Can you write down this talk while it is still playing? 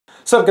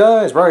Sup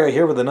guys, Ryeguy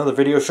here with another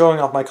video showing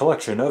off my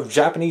collection of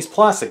Japanese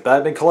plastic that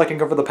I've been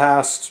collecting over the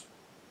past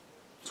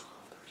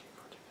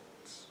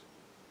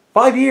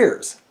 5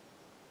 years.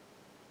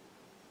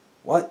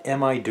 What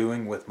am I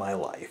doing with my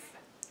life?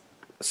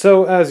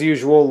 So as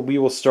usual, we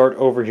will start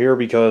over here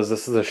because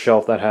this is a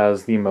shelf that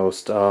has the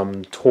most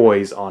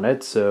toys on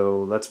it,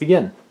 so let's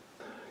begin.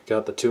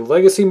 Got the two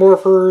Legacy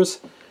Morphers,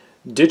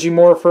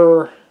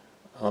 Digimorpher,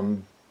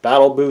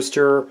 Battle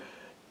Booster,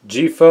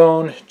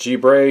 G-Phone,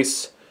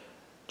 G-Brace,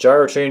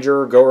 Gyro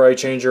Changer, Go Right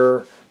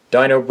Changer,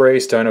 Dino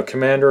Brace, Dino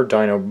Commander,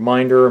 Dino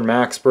Minder,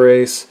 Max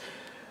Brace,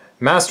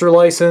 Master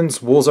License,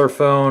 Woolsar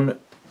Phone,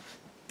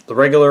 the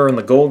regular and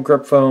the gold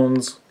grip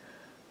phones,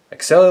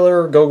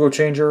 Excellular, Go-Go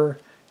Changer,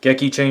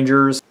 Geki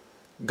Changers,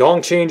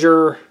 Gong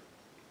Changer,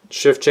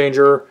 Shift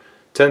Changer,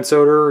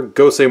 Tensoder,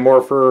 Gosei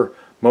Morpher,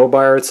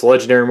 Mobiarts,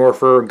 Legendary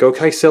Morpher,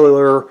 Gokai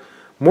Cellular,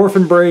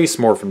 Morphin Brace,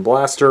 Morphin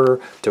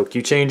Blaster,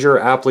 Tokyo Changer,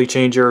 Apply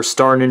Changer,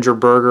 Star Ninja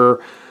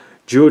Burger,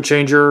 Zuo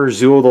Changer,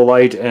 Zuo the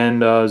Light,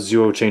 and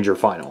Zuo Changer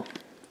Final.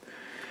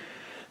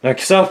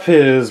 Next up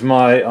is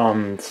my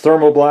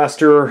Thermal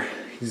Blaster.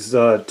 These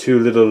two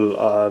little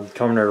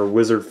Kamen Rider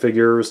Wizard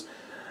figures.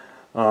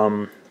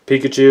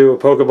 Pikachu, a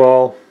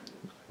Pokeball,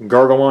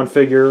 Gargomon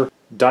figure,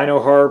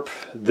 Dino Harp,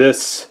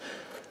 this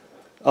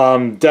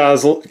custom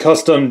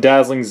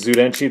Dazzling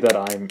Zudenchi that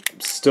I'm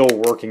still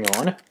working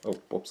on. Oh,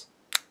 whoops.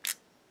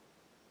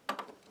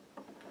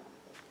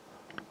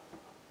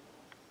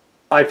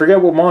 I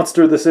forget what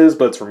monster this is,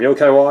 but it's from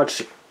Yokai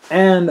Watch,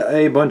 and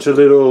a bunch of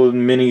little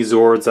mini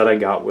Zords that I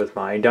got with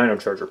my Dino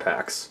Charger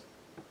packs.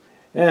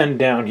 And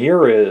down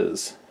here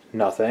is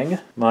nothing.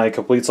 My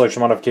complete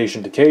selection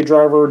modification Decay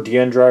Driver,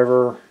 DN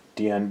Driver,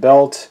 DN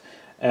Belt,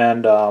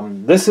 and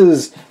this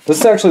is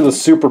actually the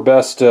super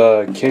best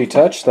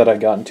K-Touch that I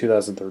got in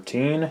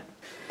 2013.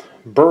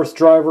 Birth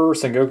Driver,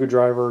 Sengoku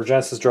Driver,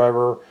 Genesis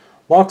Driver,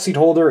 Lock Seat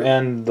Holder,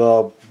 and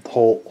the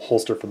whole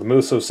holster for the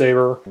Muso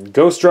Saber.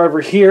 Ghost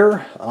Driver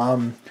here.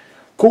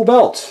 Cool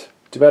belt.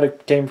 Too bad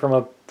it came from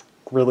a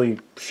really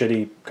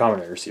shitty Kamen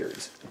Rider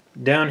series.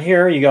 Down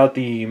here you got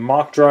the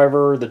Mach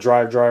Driver, the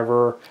Drive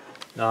Driver,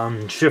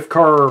 Shift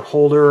Car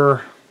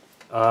Holder,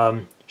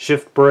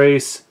 Shift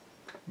Brace,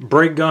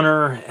 Brake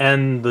Gunner,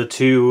 and the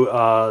two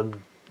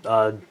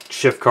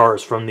Shift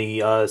Cars from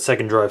the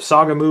Second Drive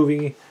Saga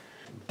movie.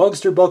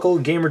 Bugster Buckle,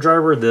 Gamer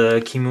Driver,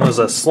 the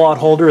Kimiwaza slot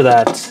holder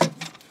that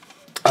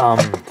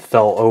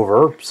fell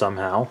over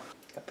somehow.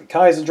 Got the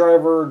Kaiser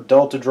Driver,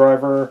 Delta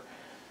Driver,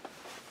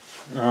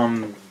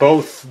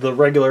 both the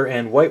regular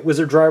and white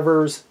Wizard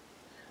drivers,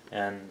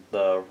 and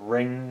the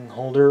ring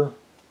holder.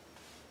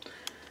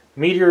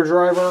 Meteor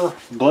Driver,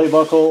 Blade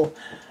Buckle.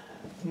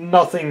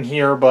 Nothing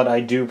here, but I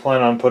do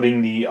plan on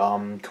putting the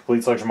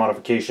complete selection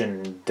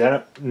modification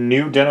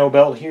new Deno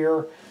belt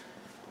here.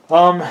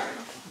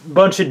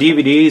 Bunch of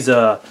DVDs.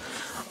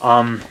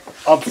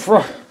 Up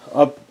front,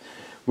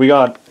 we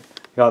got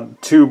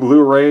two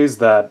Blu-rays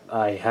that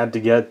I had to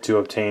get to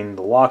obtain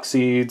the lock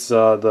seats,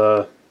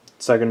 the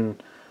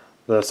second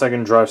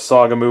Drive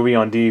Saga movie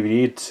on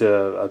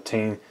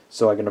DVD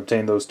so I can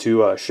obtain those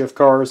two shift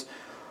cars.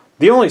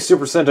 The only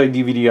Super Sentai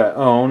DVD I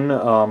own,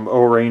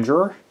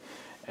 O-Ranger,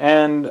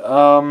 and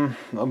a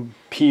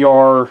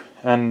PR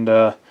and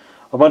a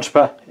bunch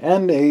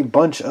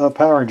of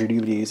Power Ranger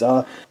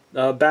DVDs.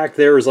 Back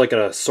there is like an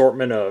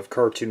assortment of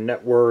Cartoon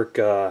Network,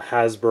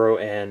 Hasbro,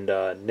 and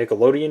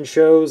Nickelodeon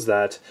shows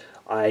that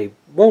I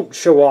won't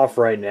show off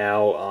right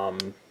now,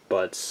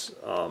 but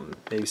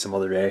maybe some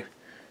other day,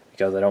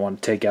 because I don't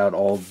want to take out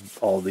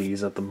all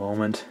these at the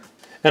moment.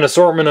 An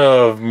assortment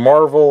of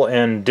Marvel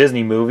and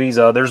Disney movies.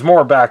 There's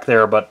more back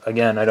there, but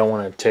again, I don't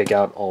want to take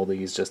out all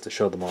these just to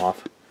show them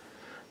off.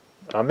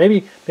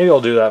 Maybe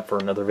I'll do that for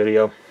another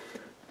video.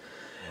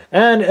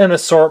 And an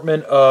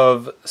assortment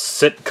of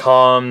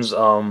sitcoms,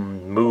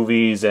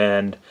 movies,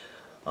 and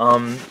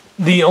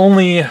the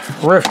only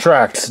Riff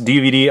Tracks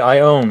DVD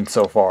I own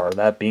so far,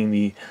 that being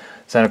the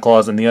Santa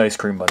Claus and the Ice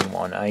Cream Bunny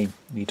one. I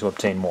need to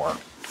obtain more.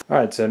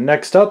 Alright, so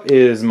next up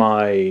is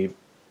my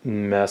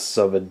mess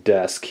of a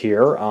desk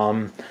here.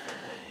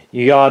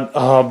 You got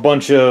a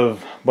bunch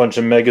of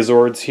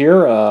Megazords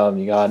here.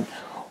 You got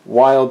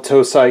Wild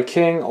Tosai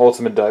King,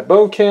 Ultimate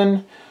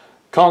Daiboken,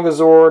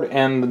 Kongazord,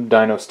 and the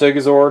Dino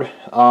Stegazord.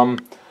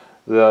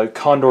 The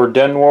Condor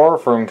Denwar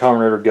from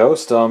Kamen Rider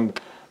Ghost.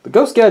 The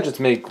Ghost gadgets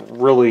make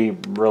really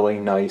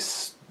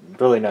nice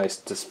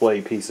display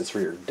pieces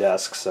for your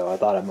desk, so I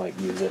thought I might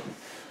use it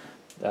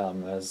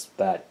as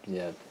that.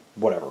 Yeah,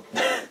 whatever.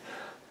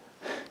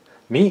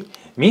 me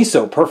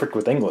so perfect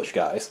with English,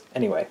 guys.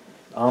 Anyway,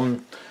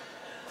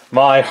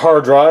 my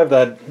hard drive,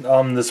 that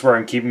this is where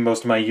I'm keeping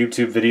most of my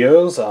YouTube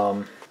videos.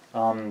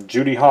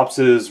 Judy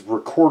Hopps'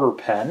 recorder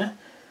pen,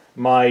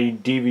 my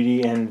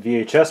DVD and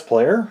VHS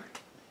player,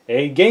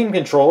 a game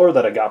controller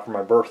that I got for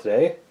my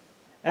birthday,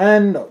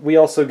 and we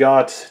also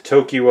got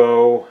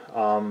Tokyo,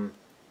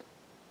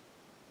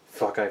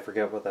 fuck, I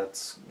forget what that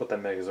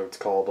Megazord's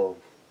called,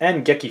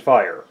 and Geki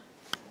Fire.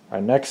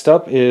 Alright, next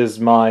up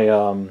is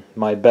my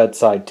my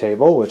bedside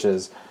table, which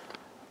is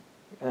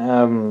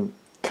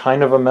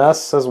kind of a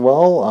mess as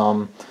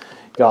well.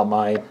 Got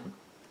my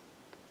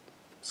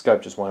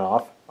Skype just went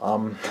off.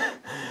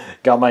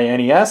 Got my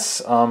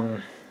NES,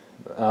 and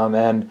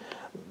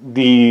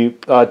the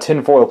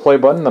tinfoil play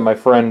button that my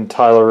friend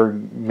Tyler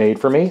made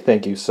for me.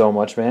 Thank you so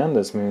much, man.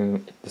 This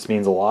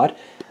means a lot.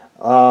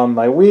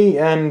 My Wii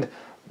and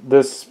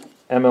this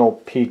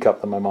MLP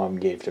cup that my mom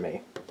gave to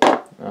me.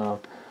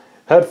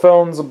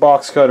 Headphones, a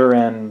box cutter,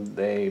 and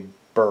a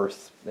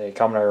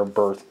Kamen Rider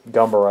Birth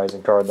gum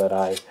Horizon card that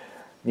I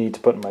need to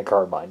put in my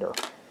card binder.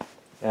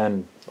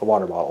 And a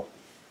water bottle.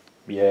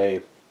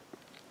 Yay.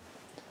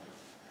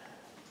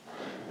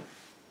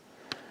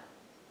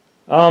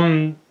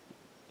 And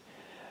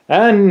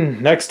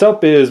next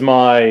up is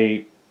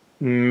my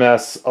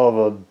mess of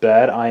a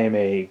bed. I am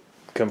a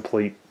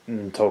complete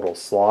and total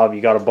slob.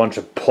 You got a bunch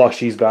of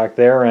plushies back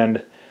there and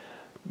a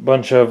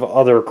bunch of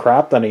other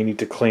crap that I need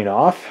to clean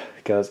off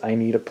because I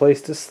need a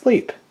place to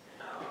sleep.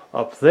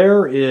 Up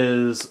there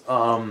is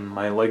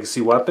my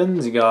legacy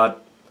weapons. You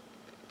got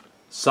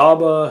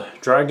Saba,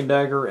 Dragon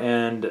Dagger,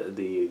 and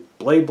the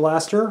Blade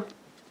Blaster.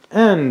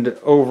 And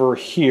over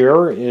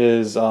here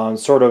is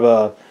sort of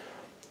a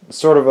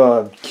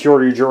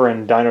Kyoryuger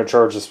and Dino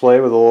Charge display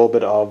with a little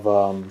bit of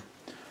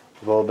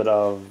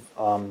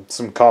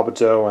some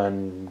Kabuto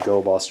and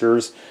Go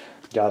Busters.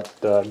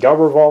 Got the Gub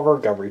Revolver,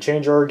 Gub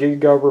Rechanger, Giga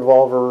Gub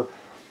Revolver,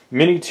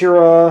 Mini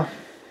Tira,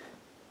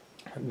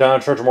 Dino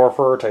Charge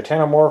Morpher,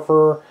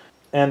 Titanomorpher,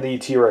 and the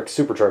T-Rex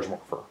Supercharge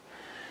Morpher.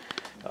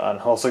 And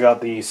also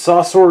got the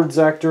Saw Sword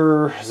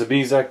Zactor,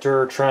 Zabi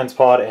Zactor,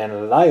 Transpod,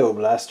 and Lyo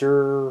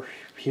Blaster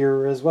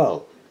here as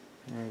well.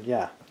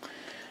 Yeah.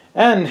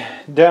 And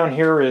down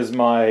here is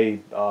my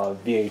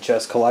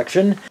VHS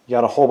collection. You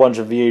got a whole bunch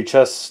of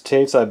VHS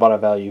tapes I bought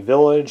at Value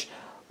Village.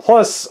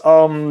 Plus,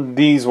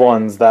 these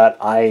ones that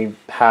I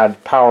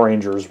had Power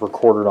Rangers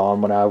recorded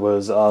on when I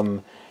was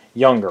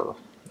younger.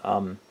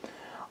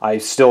 I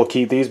still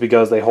keep these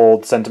because they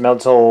hold some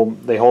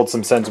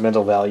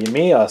sentimental value to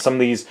me. Some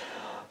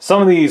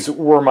of these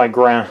were my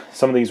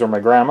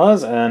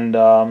grandma's,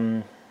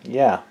 and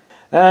yeah.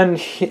 And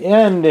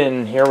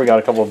in here we got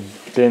a couple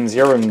of bins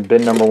here. In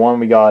bin number 1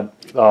 we got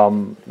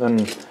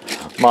in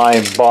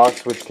my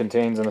box, which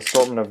contains an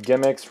assortment of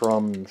gimmicks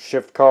from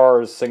shift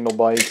cars, signal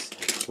bikes,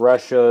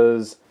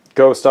 Reshas,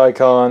 ghost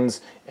icons,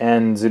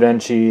 and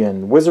Zudenchi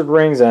and wizard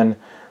rings, and a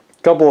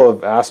couple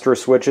of Astra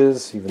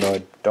switches, even though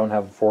I don't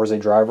have a Forza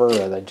driver.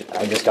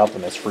 I just got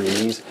them as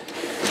freebies.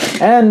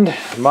 And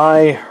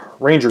my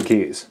Ranger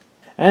keys.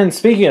 And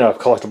speaking of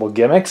collectible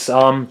gimmicks,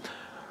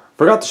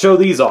 forgot to show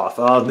these off.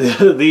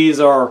 These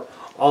are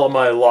all of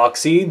my lock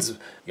seeds.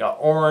 You got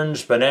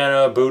orange,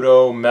 banana,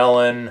 Budo,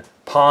 melon,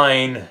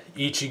 pine,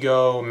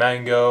 ichigo,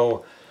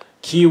 mango,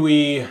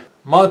 kiwi,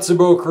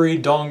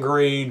 matsubokuri,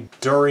 dongri,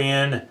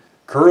 durian,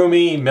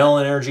 kurumi,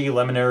 melon energy,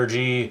 lemon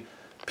energy,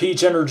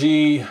 peach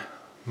energy,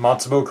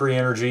 matsubokuri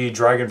energy,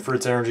 dragon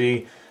fruits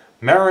energy,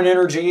 marin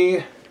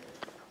energy,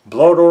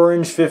 blood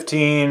orange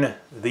 15,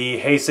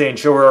 the Heisei and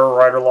Showa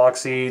Rider lock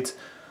seeds,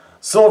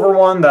 silver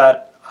one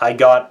that I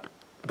got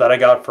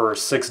for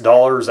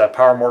 $6 at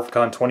Power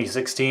Morphicon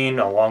 2016,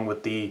 along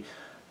with the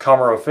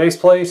Kamuro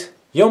faceplate,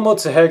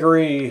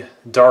 Yomotsuheguri,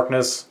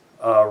 Darkness,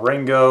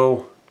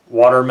 Ringo,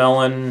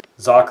 Watermelon,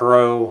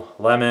 Zakuro,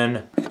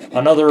 Lemon,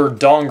 another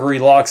Dongri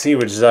Loxy,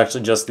 which is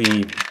actually just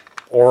the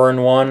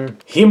Orin one,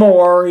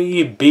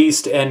 Himawari,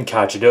 Beast, and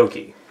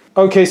Kachidoki.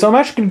 Okay, so I'm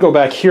actually going to go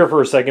back here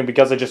for a second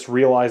because I just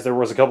realized there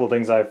was a couple of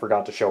things I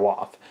forgot to show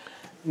off.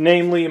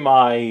 Namely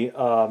my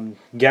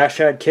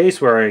Gashat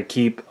case where I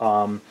keep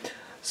a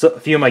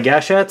few of my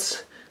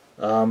Gashats,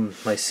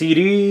 my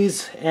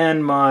CDs,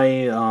 and my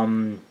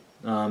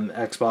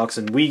Xbox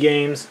and Wii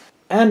games,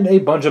 and a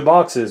bunch of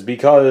boxes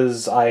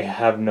because I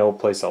have no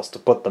place else to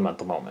put them at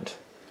the moment.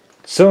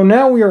 So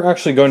now we are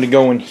actually going to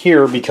go in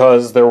here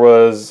because there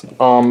was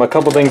a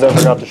couple things I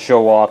forgot to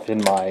show off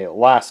in my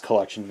last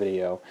collection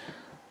video.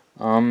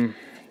 You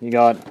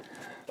got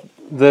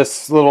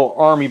this little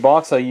army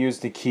box I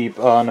used to keep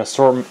an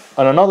assortment,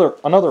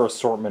 another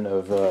assortment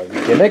of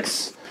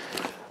gimmicks.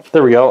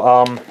 There we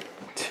go.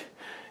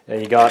 Yeah,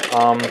 you got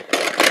Commodore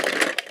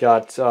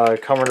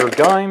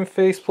Gaim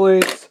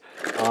faceplates,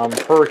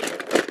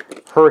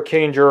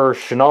 Hurricaneger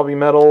Shinobi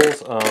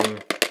medals,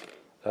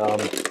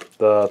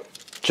 the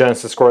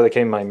Genesis score that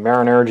came in my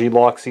Marin Energy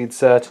Lockseed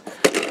set,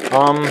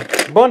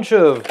 bunch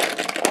of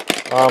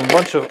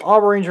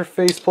Auber Ranger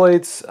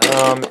faceplates,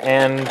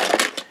 and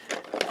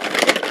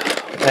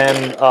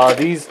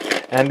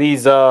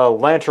these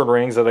lantern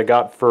rings that I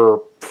got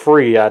for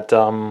free at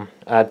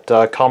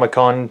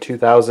Comic-Con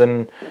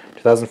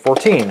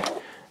 2014.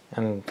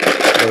 And wait, is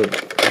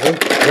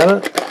that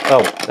it?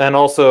 Oh, and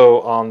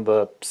also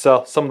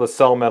some of the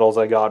cell medals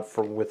I got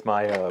with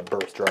my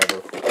Burst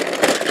driver.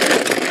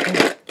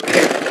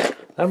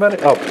 That about it?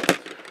 Oh,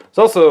 it's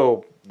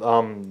also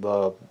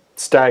the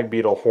Stag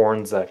Beetle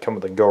horns that come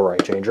with the Go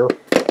Ryeguy.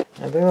 I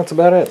think that's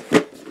about it.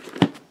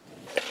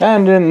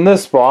 And in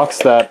this box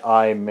that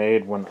I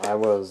made when I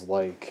was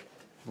like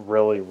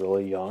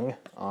really young,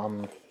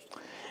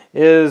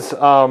 is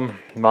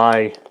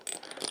my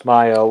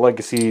my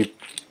legacy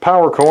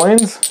power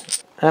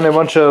coins, and a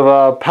bunch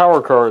of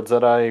power cards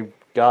that I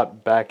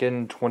got back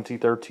in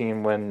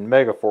 2013 when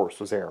Megaforce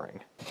was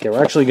airing. Okay,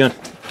 we're actually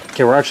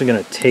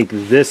gonna take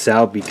this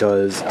out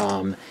because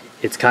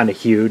it's kind of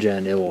huge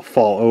and it will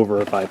fall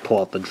over if I pull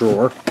out the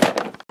drawer.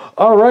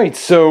 All right,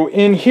 so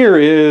in here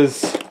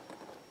is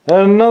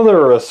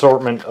another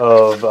assortment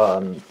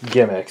of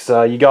gimmicks.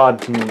 You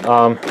got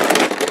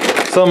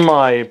some of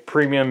my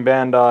premium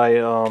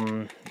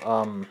Bandai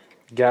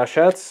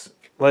gashettes,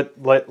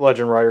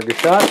 Legend Rider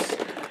gashettes,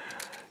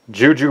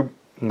 Juju.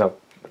 No,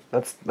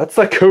 that's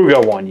the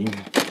Kuga one, you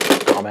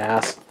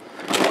dumbass.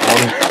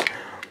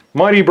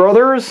 Mighty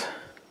Brothers,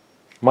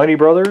 a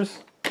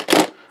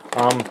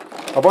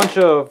bunch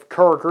of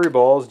Karakuri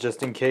balls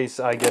just in case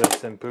I get a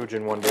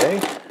Senpujin one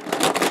day.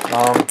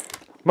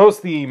 Most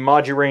of the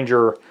Maji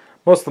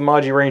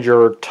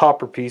Ranger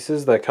topper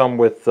pieces that come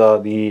with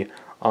the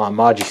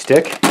Maji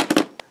stick.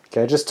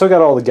 Okay, I just took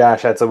out all the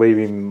gashettes, that way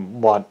it'd be a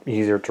lot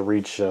easier to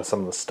reach some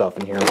of the stuff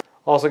in here.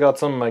 Also got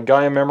some of my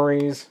Gaia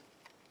memories.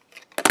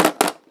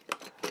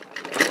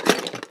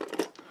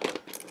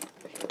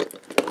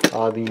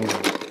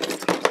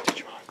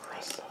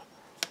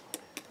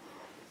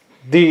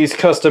 These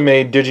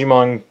custom-made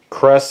Digimon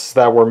crests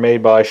that were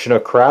made by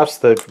Chinook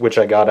Crafts, which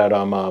I got at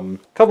a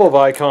couple of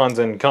Icons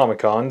and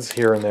Comic-Cons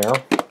here and there,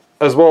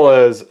 as well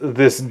as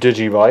this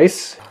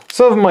Digivice.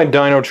 Some of my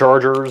Dino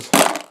Chargers,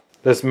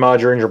 this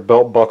Maji Ranger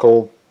belt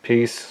buckle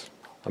piece,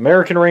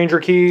 American Ranger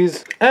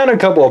keys, and a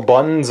couple of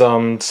buttons.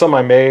 Some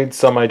I made,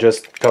 some I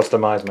just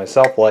customized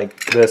myself,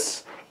 like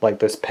this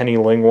Penny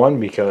Ling one,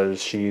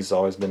 because she's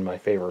always been my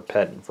favorite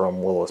pet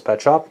from Willow's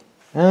Pet Shop.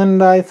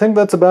 And I think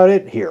that's about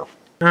it here.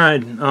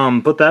 Alright,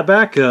 put that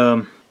back.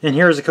 And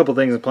here's a couple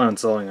things I plan on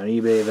selling on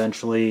eBay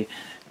eventually.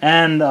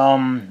 And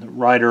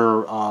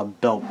Rider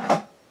belt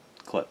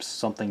clips.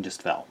 Something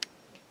just fell.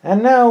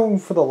 And now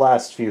for the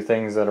last few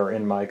things that are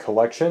in my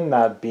collection,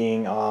 that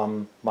being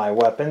my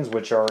weapons,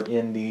 which are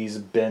in these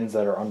bins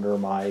that are under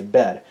my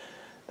bed,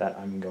 that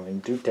I'm going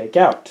to take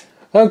out.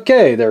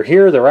 Okay, they're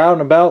here, they're out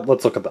and about,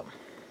 let's look at them.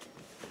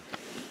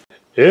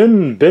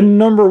 In bin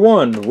number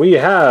 1, we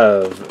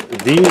have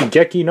the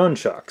Geki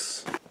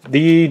Nunchucks.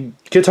 The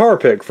guitar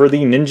pick for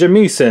the Ninja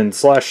Misen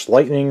 /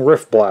 Lightning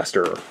Rift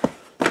Blaster.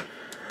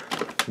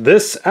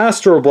 This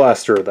Astro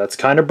Blaster that's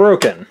kind of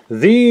broken.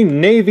 The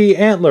Navy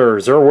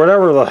Antlers, or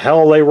whatever the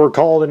hell they were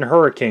called in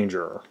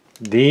Hurricaneger.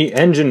 The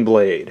Engine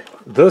Blade.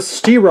 The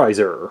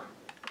Steerizer.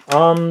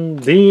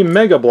 The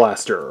Mega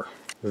Blaster.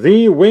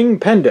 The Wing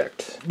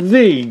Pendict.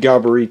 The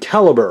Gabari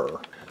Caliber.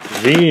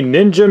 The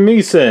Ninja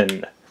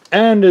Misen.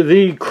 And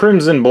the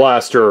Crimson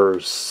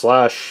Blaster /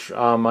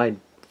 I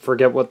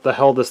forget what the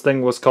hell this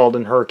thing was called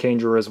in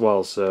Hurricaneger as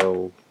well,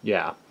 so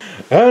yeah.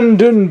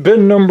 And in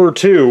bin number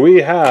 2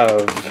 we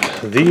have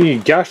the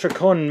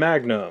Gashakon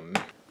Magnum,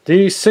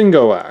 the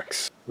Singo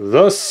Axe,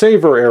 the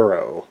Saber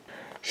Arrow,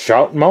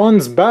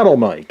 Shoutmon's Battle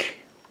Mic,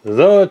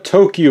 the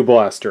Tokyo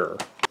Blaster,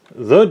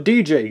 the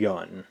DJ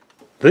Gun,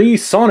 the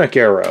Sonic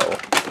Arrow,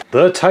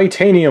 the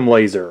Titanium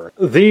Laser,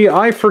 the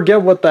I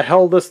forget what the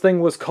hell this thing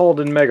was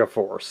called in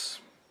Megaforce,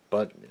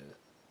 but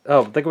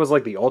oh, I think it was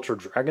like the Ultra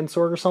Dragon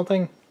Sword or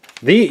something?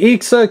 The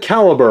Ixa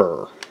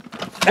Caliber,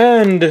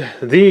 and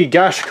the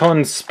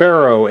Gashkon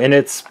Sparrow in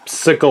its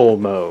sickle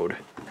mode.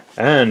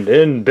 And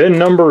in bin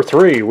number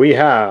 3 we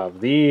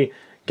have the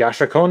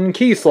Gashakon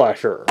Key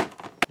Slasher,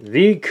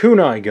 the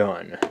Kunai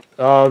Gun,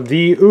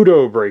 the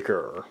Udo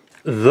Breaker,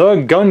 the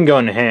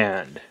Gun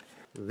Hand,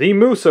 the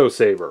Muso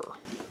Saber,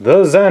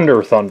 the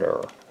Xander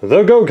Thunder,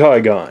 the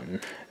Gokai Gun,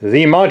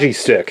 the Maji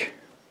Stick,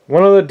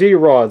 one of the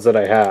D-Rods that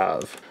I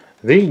have,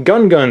 the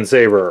Gun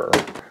Saber,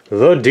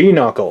 the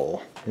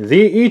D-Knuckle,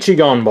 the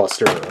Ichigon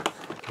Buster,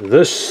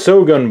 the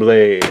Shogun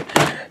Blade,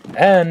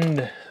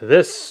 and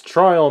this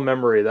trial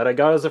memory that I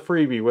got as a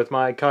freebie with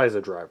my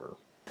Kaiser driver.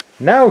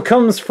 Now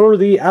comes for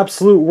the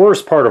absolute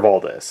worst part of all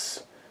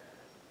this.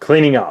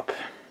 Cleaning up.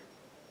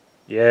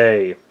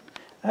 Yay.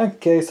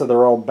 Okay, so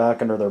they're all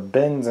back under their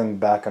bins and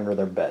back under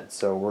their beds,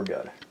 so we're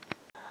good.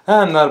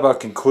 And that about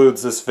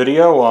concludes this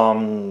video.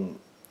 I'm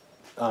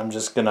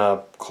just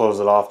gonna close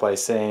it off by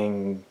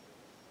saying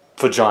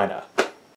vagina.